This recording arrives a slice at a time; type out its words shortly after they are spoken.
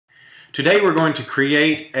Today we're going to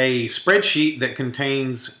create a spreadsheet that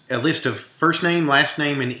contains a list of first name, last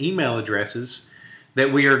name, and email addresses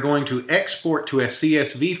that we are going to export to a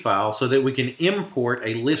CSV file so that we can import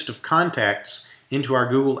a list of contacts into our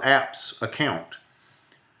Google Apps account.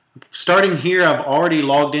 Starting here, I've already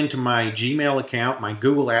logged into my Gmail account, my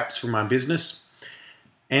Google Apps for my business.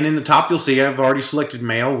 And in the top you'll see I've already selected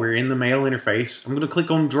Mail. We're in the Mail interface. I'm going to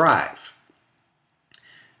click on Drive.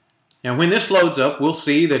 Now when this loads up, we'll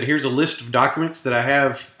see that here's a list of documents that I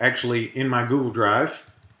have actually in my Google Drive.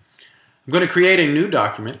 I'm going to create a new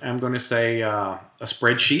document. I'm going to say a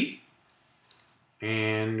spreadsheet.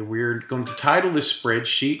 And we're going to title this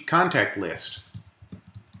spreadsheet Contact List.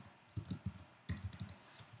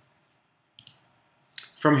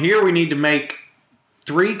 From here we need to make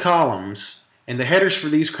 3 columns, and the headers for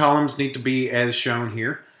these columns need to be as shown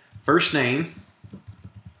here. First name,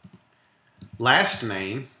 last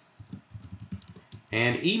name,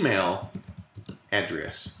 and email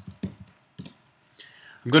address.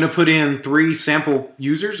 I'm going to put in 3 sample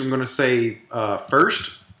users. I'm going to say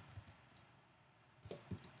first,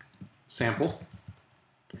 sample,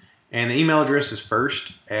 and the email address is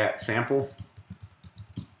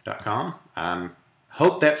first@sample.com. I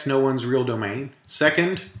hope that's no one's real domain.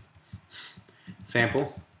 Second,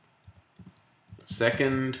 sample,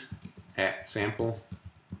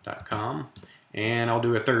 second@sample.com, and I'll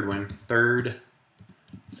do a third one, third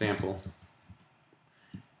sample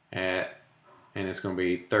and it's going to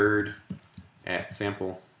be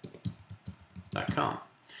third@sample.com.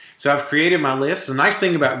 So I've created my list. The nice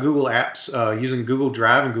thing about Google Apps using Google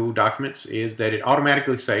Drive and Google Documents is that it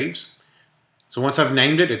automatically saves. So once I've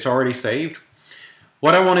named it, it's already saved.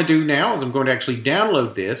 What I want to do now is I'm going to actually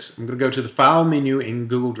download this. I'm going to go to the File menu in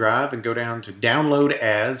Google Drive and go down to Download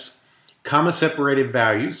As, Comma-Separated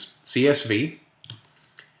Values, CSV.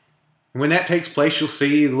 When that takes place, you'll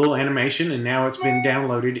see the little animation, and now it's been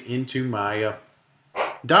downloaded into my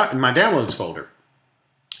my downloads folder.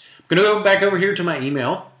 I'm going to go back over here to my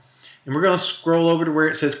email, and we're going to scroll over to where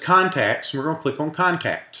it says Contacts, and we're going to click on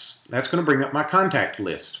Contacts. That's going to bring up my contact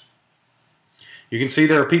list. You can see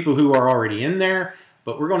there are people who are already in there,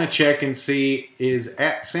 but we're going to check and see is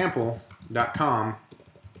 @sample.com.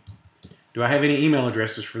 Do I have any email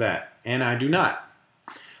addresses for that? And I do not.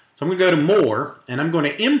 So I'm going to go to More, and I'm going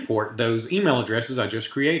to import those email addresses I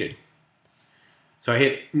just created. So I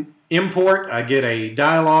hit Import. I get a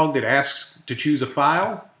dialog that asks to choose a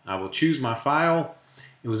file. I will choose my file.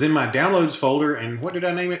 It was in my Downloads folder, and what did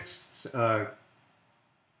I name it?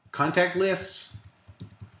 Contact Lists.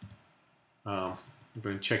 I'm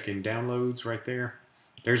going to check in Downloads right there.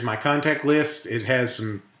 There's my contact list. It has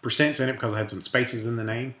some percents in it because I had some spaces in the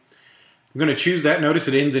name. I'm going to choose that. Notice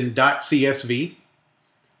it ends in .csv.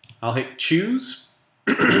 I'll hit Choose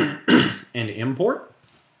and Import.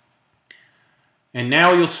 And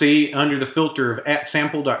now you'll see under the filter of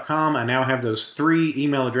 @sample.com, I now have those 3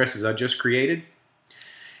 email addresses I just created.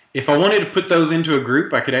 If I wanted to put those into a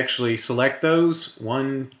group, I could actually select those,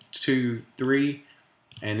 1, 2, 3,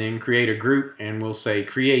 and then create a group, and we'll say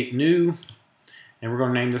Create New, and we're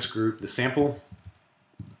going to name this group the Sample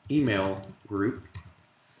Email Group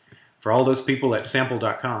for all those people at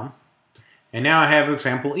sample.com. And now I have a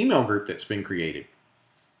sample email group that's been created.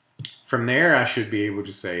 From there, I should be able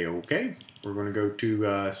to say, okay, we're going to go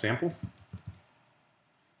to sample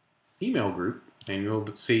email group, and you'll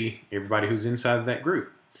see everybody who's inside of that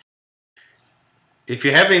group. If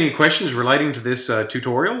you have any questions relating to this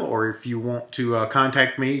tutorial, or if you want to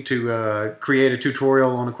contact me to create a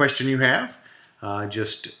tutorial on a question you have,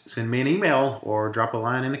 just send me an email or drop a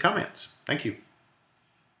line in the comments. Thank you.